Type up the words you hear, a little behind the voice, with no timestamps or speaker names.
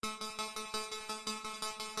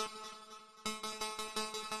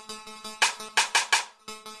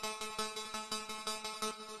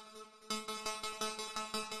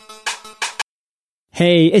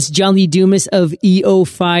Hey, it's John Lee Dumas of EO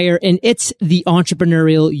Fire, and it's The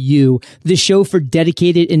Entrepreneurial You, the show for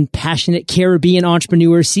dedicated and passionate Caribbean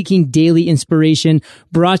entrepreneurs seeking daily inspiration,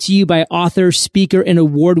 brought to you by author, speaker, and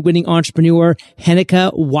award-winning entrepreneur,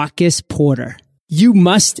 Habakkuk Watkis Porter. You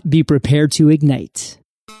must be prepared to ignite.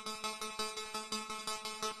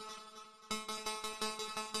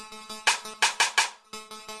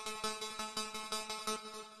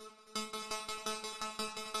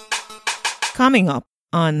 Coming up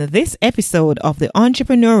on this episode of The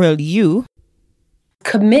Entrepreneurial You.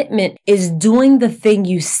 Commitment is doing the thing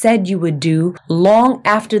you said you would do long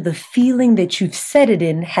after the feeling that you've said it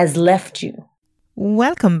in has left you.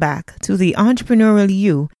 Welcome back to The Entrepreneurial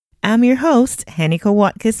You. I'm your host, Habakkuk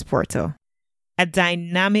Watkis Porter, a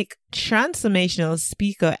dynamic transformational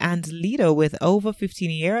speaker and leader with over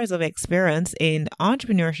 15 years of experience in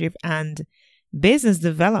entrepreneurship and business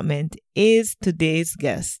development is today's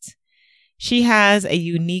guest. She has a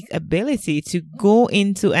unique ability to go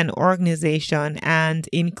into an organization and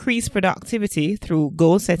increase productivity through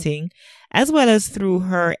goal setting, as well as through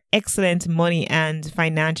her excellent money and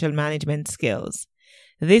financial management skills.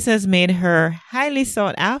 This has made her highly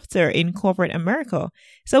sought after in corporate America.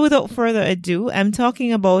 So without further ado, I'm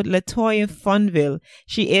talking about LaToya Fonville.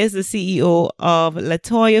 She is the CEO of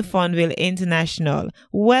LaToya Fonville International.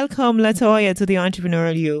 Welcome, LaToya, to the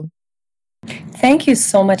Entrepreneurial You. Thank you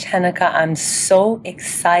so much, Habakkuk. I'm so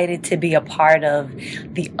excited to be a part of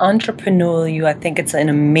the Entrepreneurial You. I think it's an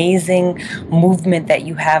amazing movement that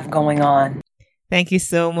you have going on. Thank you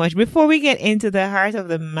so much. Before we get into the heart of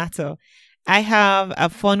the matter, I have a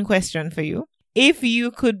fun question for you. If you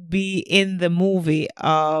could be in the movie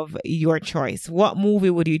of your choice, what movie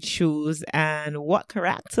would you choose and what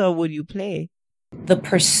character would you play? The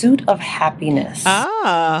Pursuit of Happiness.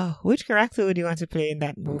 Which character would you want to play in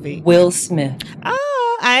that movie? Will Smith.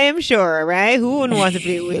 I am sure, right? Who wouldn't want to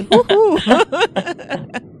play Will?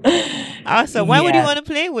 Awesome. Why would you want to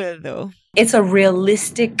play Will, though? It's a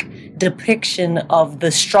realistic depiction of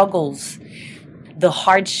the struggles, the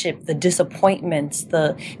hardship, the disappointments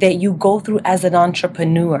that you go through as an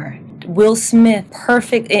entrepreneur. Will Smith,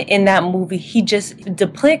 perfect in that movie. He just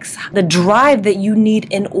depicts the drive that you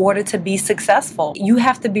need in order to be successful. You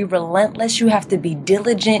have to be relentless. You have to be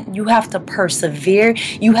diligent. You have to persevere.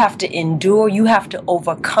 You have to endure. You have to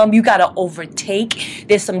overcome. You got to overtake.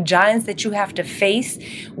 There's some giants that you have to face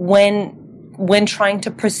when trying to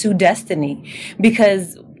pursue destiny,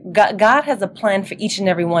 because God has a plan for each and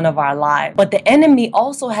every one of our lives. But the enemy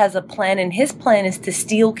also has a plan, and his plan is to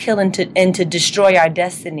steal, kill, and to destroy our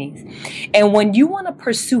destinies. And when you want to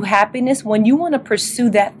pursue happiness, when you want to pursue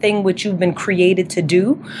that thing which you've been created to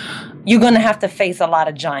do, you're going to have to face a lot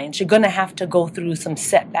of giants. You're going to have to go through some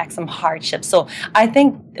setbacks, some hardships. So I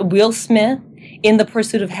think Will Smith in The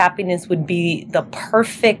Pursuit of Happiness would be the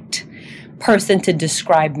perfect person to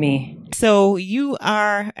describe me. So you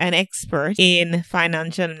are an expert in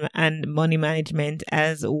financial and money management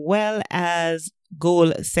as well as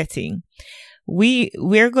goal setting.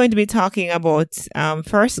 We're going to be talking about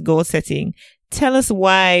first goal setting. Tell us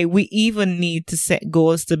why we even need to set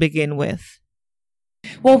goals to begin with.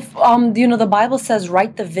 Well, the Bible says,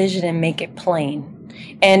 write the vision and make it plain.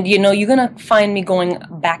 And, you're going to find me going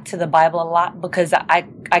back to the Bible a lot because I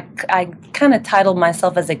kind of titled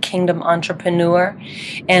myself as a kingdom entrepreneur.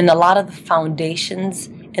 And a lot of the foundations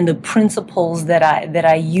and the principles that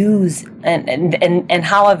I use and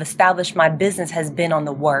how I've established my business has been on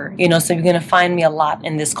the word. So you're going to find me a lot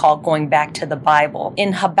in this call going back to the Bible.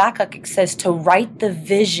 In Habakkuk, it says to write the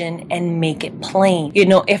vision and make it plain.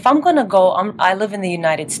 If I'm going to go, I live in the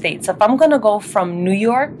United States. If I'm going to go from New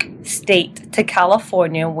York State to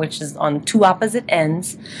California, which is on two opposite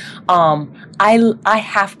ends, I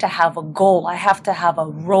have to have a goal. I have to have a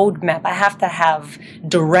roadmap. I have to have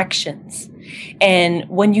directions. And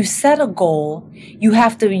when you set a goal, you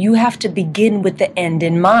have to begin with the end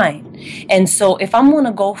in mind. And so if I'm going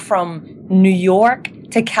to go from New York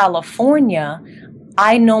to California,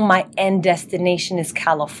 I know my end destination is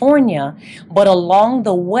California, but along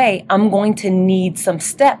the way, I'm going to need some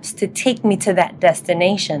steps to take me to that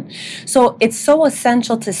destination. So it's so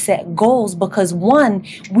essential to set goals because, one,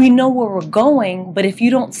 we know where we're going, but if you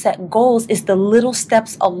don't set goals, it's the little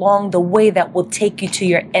steps along the way that will take you to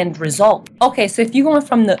your end result. Okay, so if you're going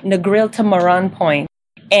from the Negril to Moran Point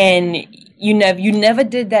and you never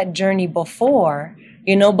did that journey before,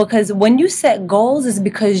 because when you set goals, it's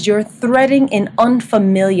because you're threading in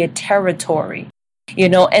unfamiliar territory,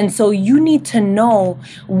 and so you need to know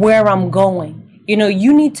where I'm going.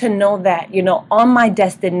 You need to know that, on my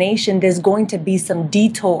destination, there's going to be some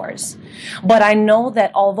detours. But I know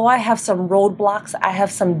that although I have some roadblocks, I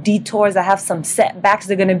have some detours, I have some setbacks,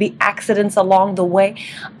 there are going to be accidents along the way.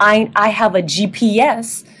 I have a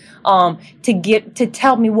GPS to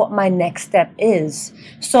tell me what my next step is.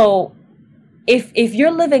 So if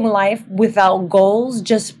you're living life without goals,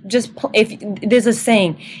 if there's a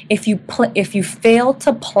saying, if you fail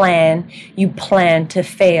to plan, you plan to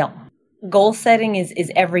fail. Goal setting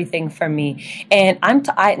is everything for me. And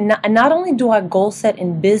not only do I goal set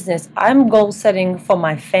in business, I'm goal setting for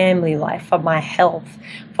my family life, for my health,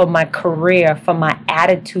 for my career, for my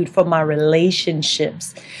attitude, for my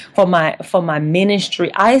relationships, for my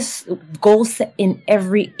ministry. I goal set in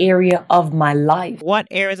every area of my life. What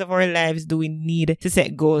areas of our lives do we need to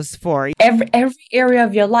set goals for? Every area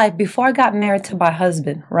of your life. Before I got married to my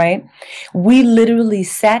husband, right? We literally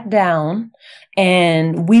sat down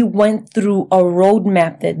and we went through a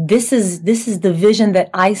roadmap that this is the vision that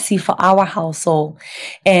I see for our household.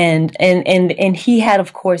 And he had,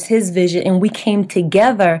 of course, his vision, and we came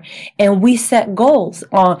together and we set goals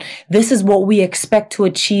on this is what we expect to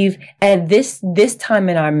achieve at this time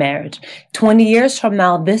in our marriage. 20 years from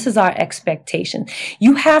now, this is our expectation.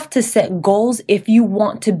 You have to set goals if you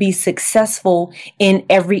want to be successful in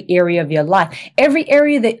every area of your life. Every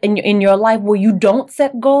area that in your life where you don't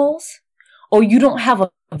set goals, or you don't have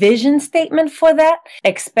a vision statement for that,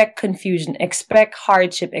 expect confusion, expect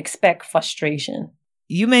hardship, expect frustration.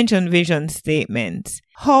 You mentioned vision statements.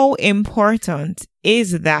 How important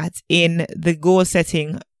is that in the goal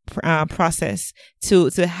setting process to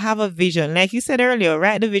have a vision? Like you said earlier,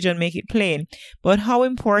 write the vision, make it plain. But how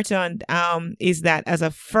important is that as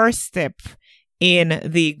a first step in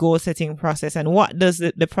the goal setting process? And what does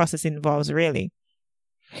the process involves really?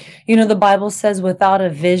 The Bible says without a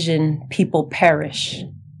vision, people perish.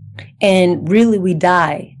 And really, we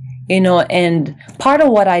die, and part of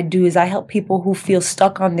what I do is I help people who feel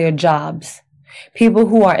stuck on their jobs, people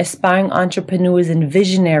who are aspiring entrepreneurs and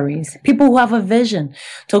visionaries, people who have a vision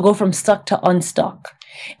to go from stuck to unstuck.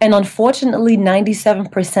 And unfortunately,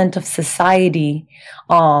 97% of society,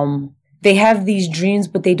 they have these dreams,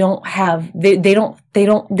 but they don't have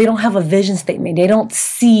a vision statement. They don't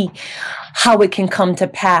see how it can come to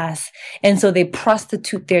pass. And so they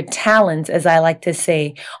prostitute their talents, as I like to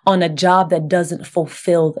say, on a job that doesn't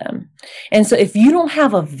fulfill them. And so if you don't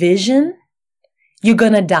have a vision, you're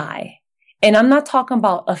going to die. And I'm not talking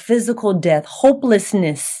about a physical death.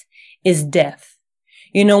 Hopelessness is death.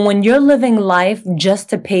 When you're living life just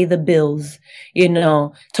to pay the bills,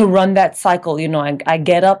 to run that cycle, I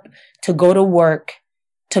get up to go to work,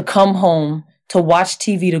 to come home, to watch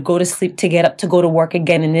TV, to go to sleep, to get up, to go to work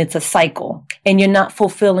again. And it's a cycle. And you're not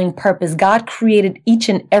fulfilling purpose. God created each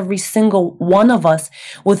and every single one of us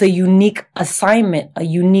with a unique assignment, a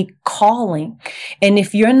unique calling. And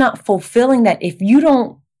if you're not fulfilling that, if you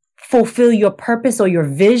don't fulfill your purpose or your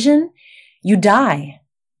vision, you die.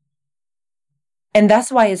 And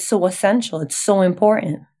that's why it's so essential. It's so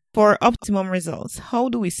important. For optimum results, how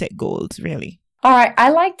do we set goals, really? All right. I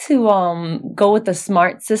like to go with the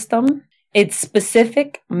SMART system. It's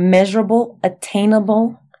specific, measurable,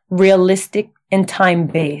 attainable, realistic, and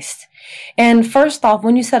time-based. And first off,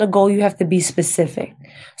 when you set a goal, you have to be specific.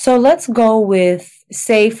 So let's go with,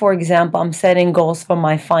 say, for example, I'm setting goals for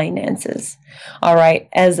my finances. All right.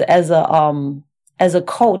 As a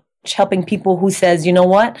coach, helping people who says, you know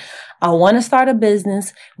what, I want to start a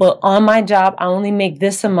business, but on my job, I only make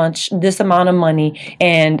this amount of money,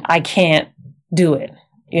 and I can't do it.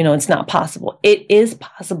 It's not possible. It is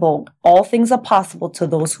possible. All things are possible to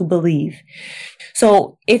those who believe.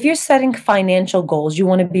 So if you're setting financial goals, you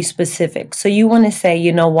want to be specific. So you want to say,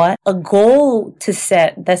 you know what, a goal to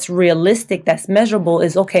set that's realistic, that's measurable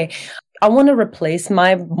is, okay, I want to replace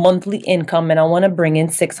my monthly income and I want to bring in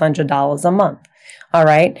 $600 a month. All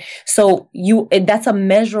right. So that's a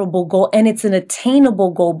measurable goal, and it's an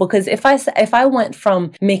attainable goal, because if I went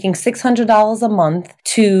from making $600 a month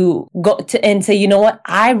to go to and say, you know what,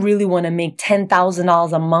 I really want to make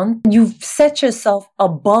 $10,000 a month, you've set yourself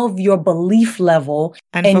above your belief level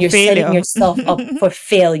and you're setting yourself up for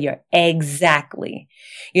failure. Exactly.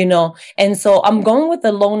 And so I'm going with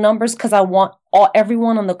the low numbers because I want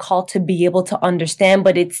everyone on the call to be able to understand,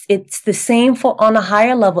 but it's the same for on a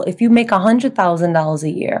higher level. If you make $100,000 a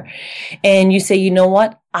year and you say, you know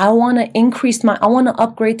what, I want to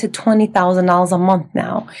upgrade to $20,000 a month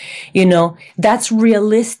now, that's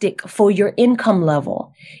realistic for your income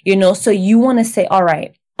level, so you want to say, all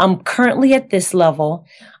right, I'm currently at this level.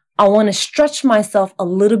 I want to stretch myself a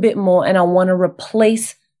little bit more, and I want to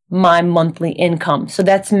replace my monthly income. So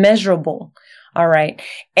that's measurable. All right.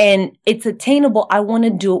 And it's attainable. I want to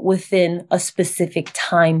do it within a specific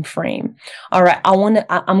time frame. All right.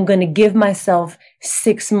 I'm going to give myself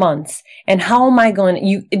 6 months. And how am I going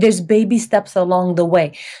to, there's baby steps along the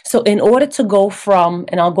way. So in order to go from,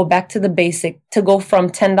 and I'll go back to the basic, to go from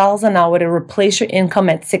 $10 an hour to replace your income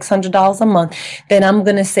at $600 a month, then I'm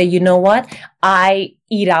going to say, you know what? I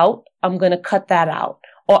eat out. I'm going to cut that out.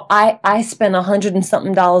 Or I spend $100 and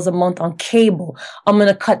something a month on cable. I'm going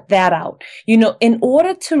to cut that out. In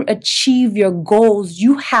order to achieve your goals,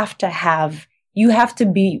 you have to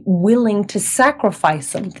be willing to sacrifice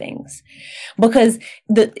some things, because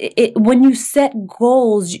when you set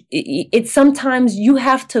goals, it's sometimes you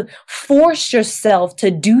have to force yourself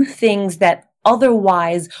to do things that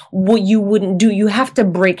otherwise what you wouldn't do. You have to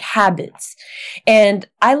break habits. And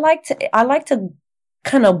I like to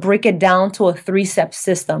kind of break it down to a 3-step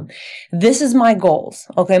system. This is my goals.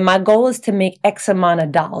 Okay. My goal is to make X amount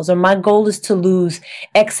of dollars, or my goal is to lose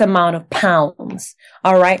X amount of pounds.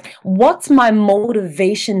 All right. What's my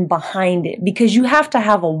motivation behind it? Because you have to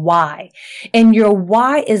have a why, and your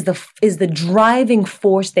why is the driving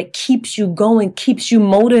force that keeps you going, keeps you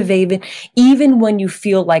motivated, even when you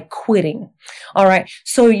feel like quitting. All right.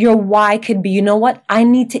 So your why could be, you know what? I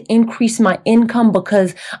need to increase my income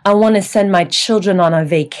because I want to send my children on a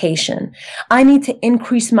vacation. I need to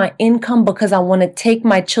increase my income because I want to take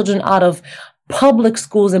my children out of public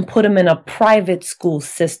schools and put them in a private school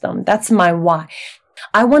system. That's my why.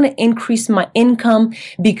 I want to increase my income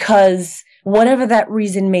because whatever that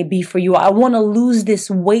reason may be for you, I want to lose this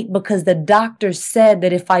weight because the doctor said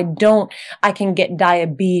that if I don't, I can get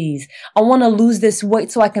diabetes. I want to lose this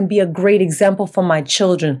weight so I can be a great example for my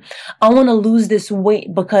children. I want to lose this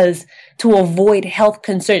weight because to avoid health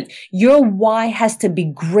concerns. Your why has to be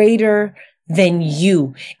greater than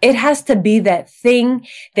you. It has to be that thing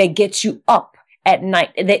that gets you up at night.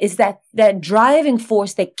 That is that driving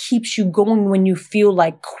force that keeps you going when you feel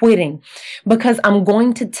like quitting. Because I'm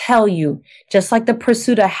going to tell you, just like the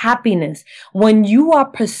pursuit of happiness, when you are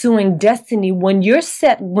pursuing destiny, when you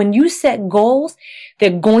set goals, they're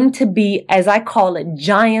going to be, as I call it,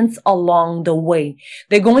 giants along the way.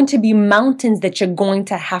 They're going to be mountains that you're going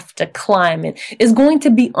to have to climb. It's going to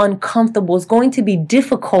be uncomfortable. It's going to be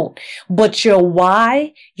difficult, but your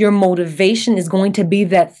why, your motivation is going to be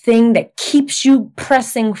that thing that keeps you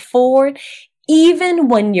pressing forward, even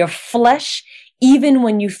when you're flesh, even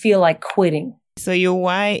when you feel like quitting. So your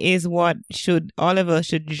why is what all of us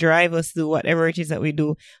should drive us to whatever it is that we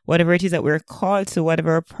do, whatever it is that we're called to,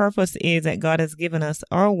 whatever our purpose is that God has given us.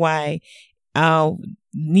 Our why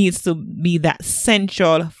needs to be that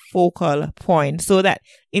central focal point, so that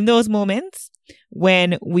in those moments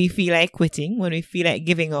when we feel like quitting, when we feel like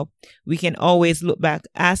giving up, we can always look back,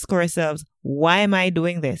 ask ourselves, why am I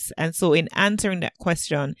doing this? And so in answering that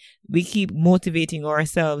question, we keep motivating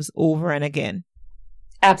ourselves over and again.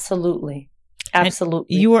 Absolutely.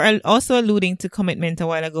 Absolutely. And you were also alluding to commitment a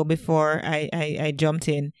while ago before I jumped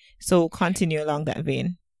in. So continue along that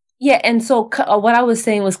vein. Yeah. And so what I was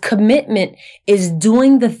saying was commitment is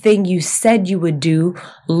doing the thing you said you would do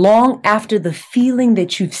long after the feeling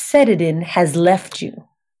that you've set it in has left you.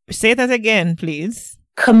 Say that again, please.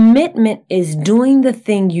 Commitment is doing the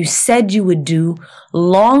thing you said you would do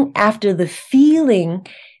long after the feeling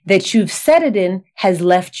that you've set it in has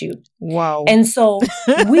left you. Wow. And so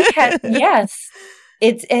we have, yes,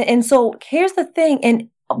 and so here's the thing. And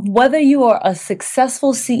whether you are a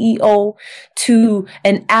successful CEO to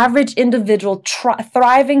an average individual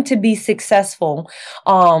thriving to be successful,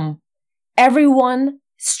 everyone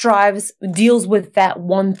deals with that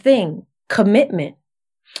one thing, commitment.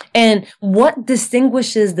 And what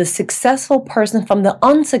distinguishes the successful person from the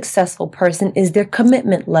unsuccessful person is their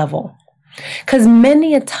commitment level. Because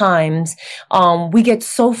many a times we get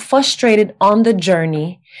so frustrated on the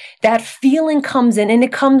journey, that feeling comes in, and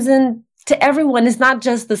it comes in to everyone. It's not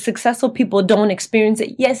just the successful people don't experience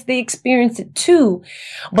it. Yes, they experience it too,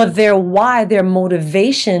 but their why, their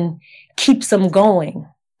motivation keeps them going.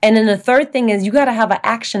 And then the third thing is you got to have an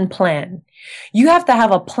action plan. You have to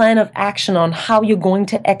have a plan of action on how you're going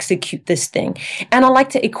to execute this thing. And I like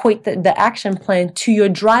to equate the action plan to your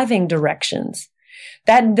driving directions.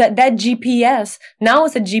 That GPS, now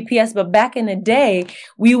it's a GPS, but back in the day,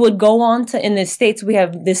 we would go on to, in the States, we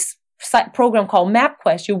have this site program called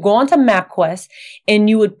MapQuest. You go on to MapQuest and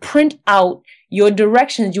you would print out your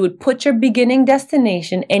directions. You would put your beginning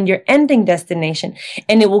destination and your ending destination,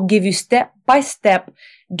 and it will give you step-by-step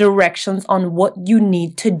directions on what you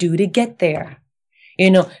need to do to get there.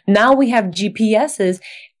 Now we have GPSs,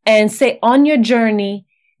 and say on your journey,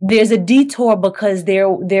 There's a detour because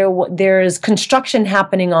there is construction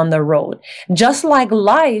happening on the road. Just like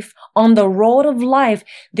life, on the road of life,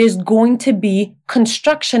 there's going to be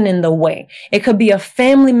construction in the way. It could be a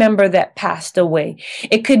family member that passed away.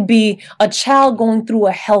 It could be a child going through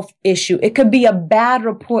a health issue. It could be a bad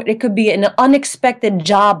report. It could be an unexpected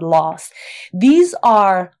job loss. These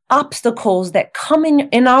are obstacles that come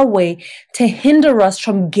in our way to hinder us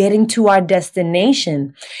from getting to our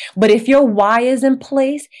destination. But if your why is in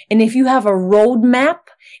place, and if you have a roadmap,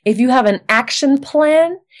 if you have an action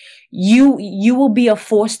plan, you will be a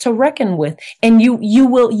force to reckon with, and you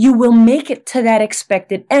will make it to that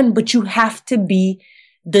expected end. But you have to be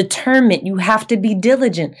determined. You have to be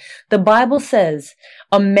diligent. The Bible says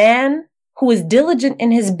a man who is diligent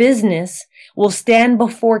in his business will stand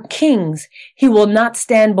before kings. He will not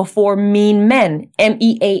stand before mean men,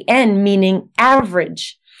 MEAN, meaning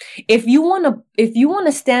average. If you want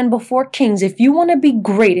to stand before kings, if you want to be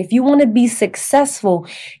great, if you want to be successful,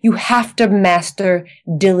 you have to master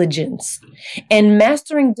diligence. And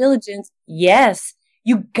mastering diligence, yes,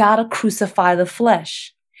 you gotta crucify the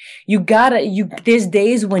flesh. There's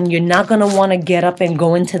days when you're not going to want to get up and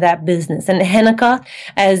go into that business. And Habakkuk,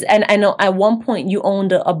 and I know at one point you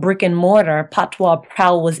owned a brick and mortar, Patois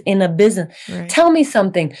Prowl was in a business. Right. Tell me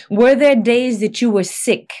something. Were there days that you were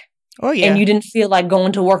sick? Oh, yeah. And you didn't feel like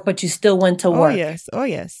going to work, but you still went to work? Oh,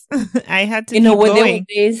 yes. I had to keep were going. There were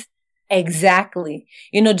days? Exactly.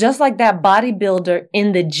 Just like that bodybuilder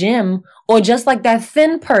in the gym, or just like that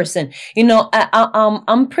thin person.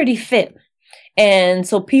 I'm pretty fit. And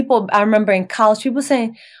so I remember in college, people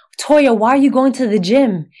saying, Toya, why are you going to the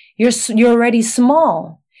gym? You're already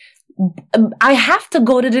small. I have to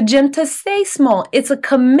go to the gym to stay small. It's a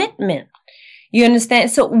commitment. You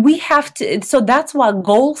understand? So that's why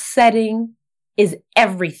goal setting is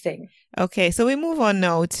everything. Okay, so we move on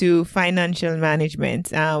now to financial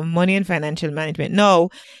management, money and financial management. No,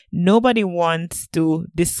 nobody wants to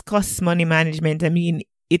discuss money management. I mean,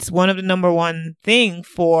 it's one of the number one thing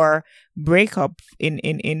for breakup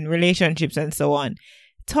in relationships and so on.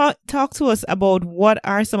 Talk to us about what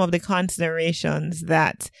are some of the considerations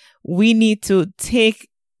that we need to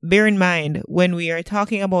bear in mind when we are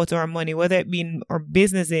talking about our money, whether it be in our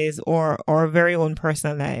businesses or our very own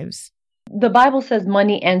personal lives. The Bible says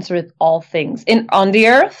money answereth all things. On the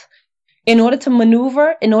earth, in order to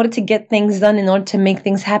maneuver, in order to get things done, in order to make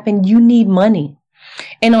things happen, you need money.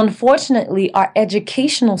 And unfortunately, our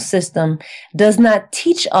educational system does not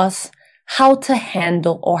teach us how to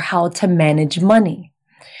handle or how to manage money.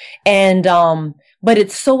 And, but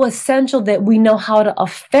it's so essential that we know how to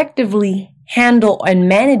effectively handle and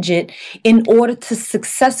manage it in order to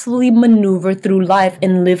successfully maneuver through life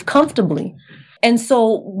and live comfortably. And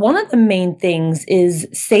so one of the main things is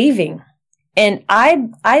saving. And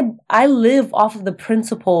I live off of the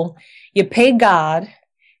principle, you pay God,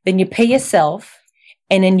 then you pay yourself,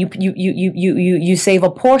 and then you save a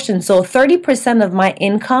portion. So 30% of my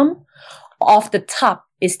income off the top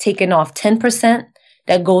is taken off. 10%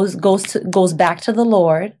 that goes back to the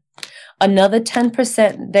Lord. Another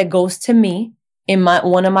 10% that goes to me in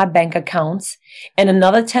one of my bank accounts, and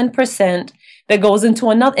another 10% that goes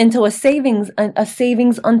into a savings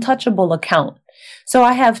untouchable account. So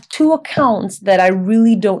I have two accounts that I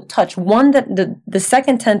really don't touch. One that the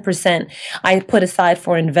second 10% I put aside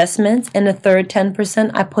for investments, and the third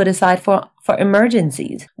 10% I put aside for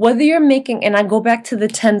emergencies. Whether you're making, and I go back to the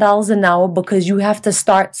 $10 an hour, because you have to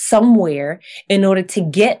start somewhere in order to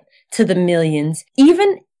get to the millions.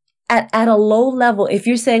 Even at a low level, if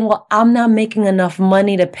you're saying, well, I'm not making enough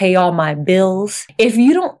money to pay all my bills, if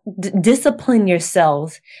you don't discipline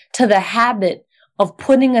yourselves to the habit of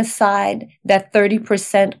putting aside that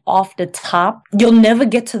 30% off the top, you'll never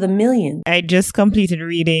get to the million. I just completed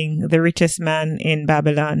reading The Richest Man in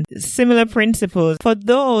Babylon. Similar principles for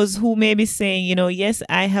those who may be saying, yes,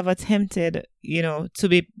 I have attempted, to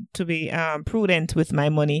be prudent with my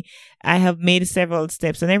money. I have made several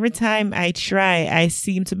steps, and every time I try, I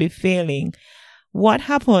seem to be failing. What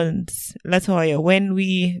happens, LaToya, when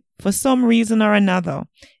we, for some reason or another,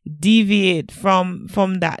 deviate from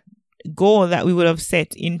that goal that we would have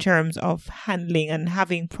set in terms of handling and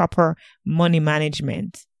having proper money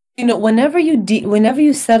management? Whenever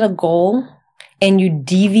you set a goal and you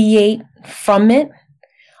deviate from it,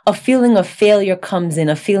 a feeling of failure comes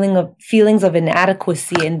in, feelings of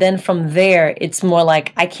inadequacy, and then from there it's more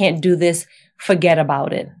like, I can't do this, forget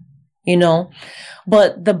about it.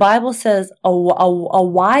 But the Bible says a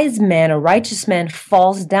wise man, a righteous man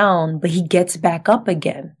falls down, but he gets back up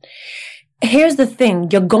again. Here's the thing.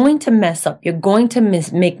 You're going to mess up. You're going to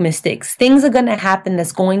make mistakes. Things are going to happen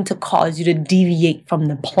that's going to cause you to deviate from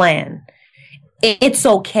the plan. It's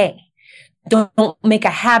okay. Don't make a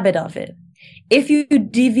habit of it. If you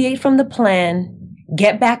deviate from the plan,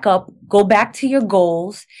 get back up, go back to your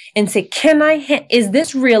goals and say, is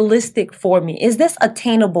this realistic for me? Is this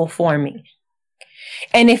attainable for me?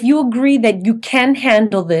 And if you agree that you can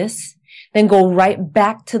handle this, then go right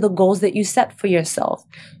back to the goals that you set for yourself.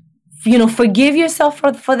 Forgive yourself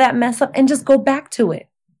for that mess up and just go back to it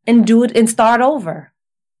and do it and start over.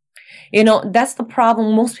 That's the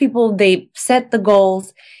problem. Most people, they set the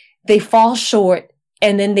goals, they fall short,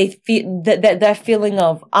 and then they feel that feeling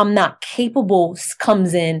of I'm not capable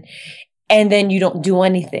comes in, and then you don't do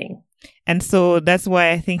anything. And so that's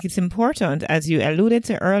why I think it's important, as you alluded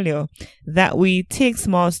to earlier, that we take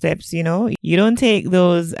small steps. You don't take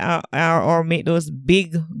those or make those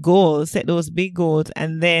big goals, set those big goals,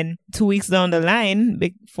 and then 2 weeks down the line,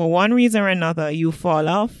 for one reason or another, you fall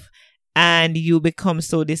off and you become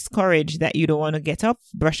so discouraged that you don't want to get up,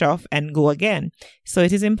 brush off, and go again. So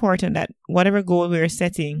it is important that whatever goal we're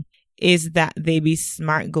setting is that they be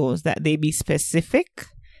SMART goals, that they be specific,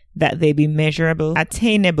 that they be measurable,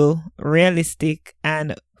 attainable, realistic,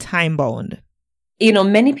 and time-bound.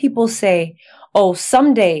 Many people say, oh,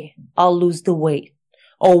 someday I'll lose the weight.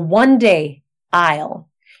 Or one day I'll.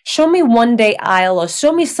 Show me one day I'll, or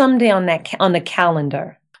show me someday on the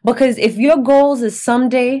calendar. Because if your goals is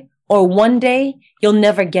someday or one day, you'll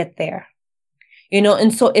never get there.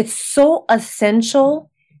 And so it's so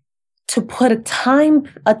essential to put a time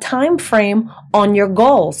frame on your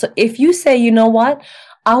goal. So if you say, you know what?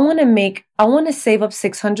 I want to save up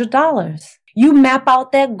 $600. You map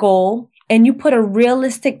out that goal and you put a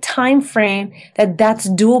realistic time frame that's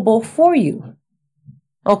doable for you.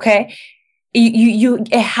 Okay? You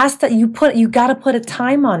got to put a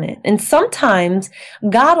time on it. And sometimes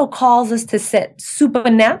God will cause us to set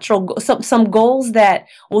supernatural, some goals that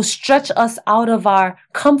will stretch us out of our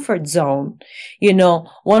comfort zone.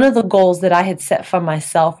 One of the goals that I had set for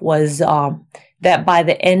myself was, that by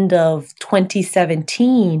the end of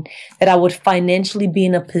 2017, that I would financially be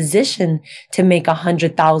in a position to make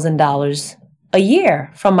 $100,000 a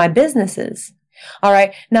year from my businesses. All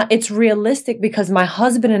right. Now it's realistic because my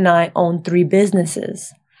husband and I own 3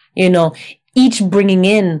 businesses, each bringing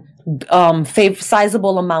in,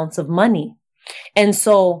 sizable amounts of money. And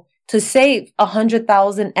so to save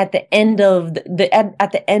 $100,000 at the end of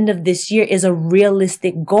at the end of this year is a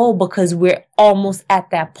realistic goal because we're almost at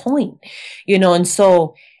that point, and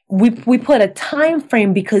so we put a time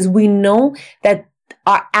frame because we know that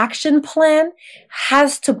our action plan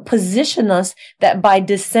has to position us that by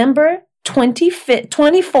December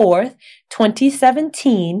 24th,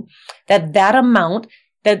 2017, that amount,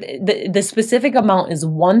 that the specific amount is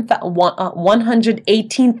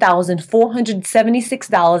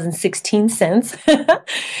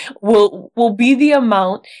 $118,476.16 will be the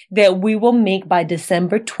amount that we will make by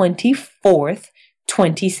December 24th,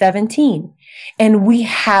 2017. And we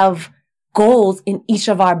have goals in each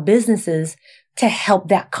of our businesses to help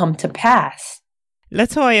that come to pass.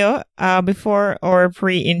 LaToya, before our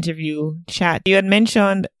pre-interview chat, you had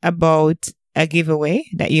mentioned about a giveaway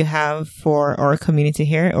that you have for our community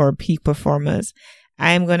here, or peak performers.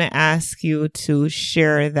 I'm going to ask you to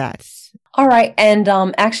share that. All right. And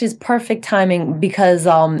actually, it's perfect timing because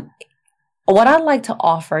what I'd like to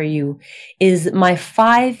offer you is my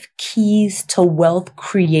 5 Keys to Wealth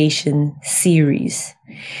Creation series.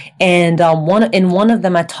 And one of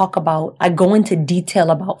them, I go into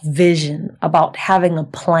detail about vision, about having a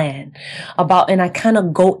plan, and I kind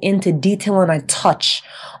of go into detail and I touch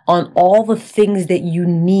on all the things that you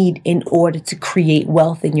need in order to create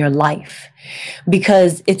wealth in your life.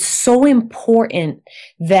 Because it's so important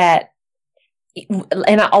that,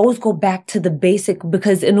 and I always go back to the basic,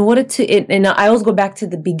 because I always go back to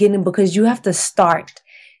the beginning, because you have to start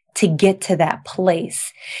to get to that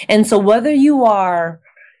place. And so whether you are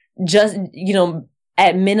just,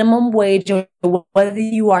 at minimum wage or whether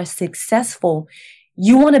you are successful,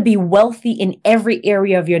 you want to be wealthy in every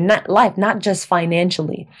area of your life, not just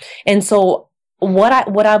financially. And so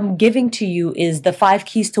what I'm giving to you is the 5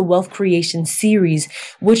 Keys to Wealth Creation series,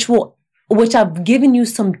 which I've given you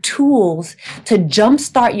some tools to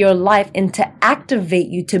jumpstart your life and to activate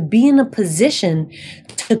you to be in a position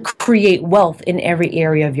to create wealth in every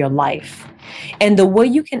area of your life. And the way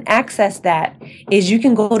you can access that is you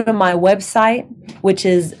can go to my website, which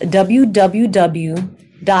is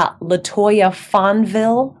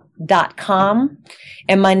www.LaToyaFonville.com.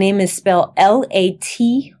 And my name is spelled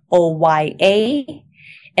LATOYA.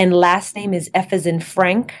 And last name is F as in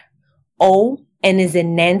Frank, O, N as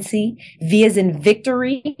in Nancy, V as in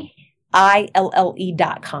Victory,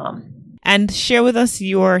 ILLE.com. And share with us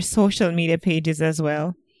your social media pages as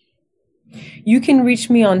well. You can reach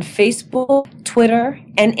me on Facebook, Twitter,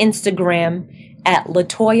 and Instagram at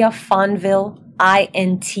LaToya Fonville,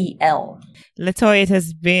 INTL. LaToya, it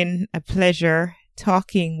has been a pleasure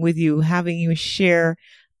talking with you, having you share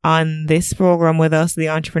on this program with us, the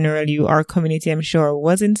Entrepreneurial You. Our community, I'm sure,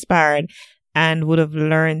 was inspired and would have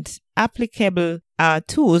learned applicable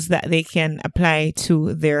tools that they can apply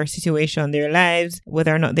to their situation, their lives,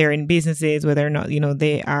 whether or not they're in businesses, whether or not,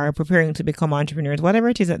 they are preparing to become entrepreneurs, whatever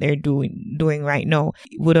it is that they're doing right now,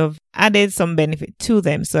 would have added some benefit to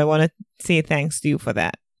them. So I want to say thanks to you for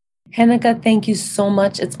that. Hanika, thank you so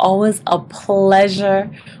much. It's always a pleasure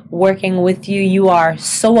working with you. You are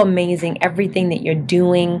so amazing, everything that you're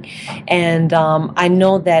doing. And I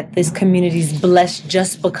know that this community is blessed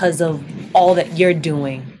just because of all that you're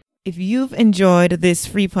doing. If you've enjoyed this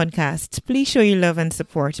free podcast, please show your love and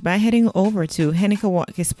support by heading over to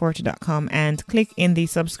henikawatkisporter.com and click in the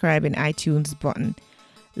subscribe in iTunes button.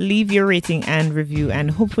 Leave your rating and review,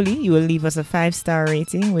 and hopefully you will leave us a 5-star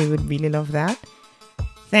rating. We would really love that.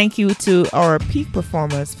 Thank you to our peak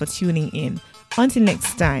performers for tuning in. Until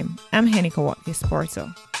next time, I'm Hanika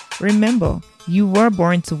Watkins-Porter. Remember, you were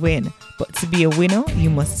born to win, but to be a winner, you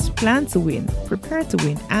must plan to win, prepare to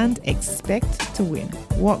win, and expect to win.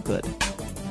 Walk good.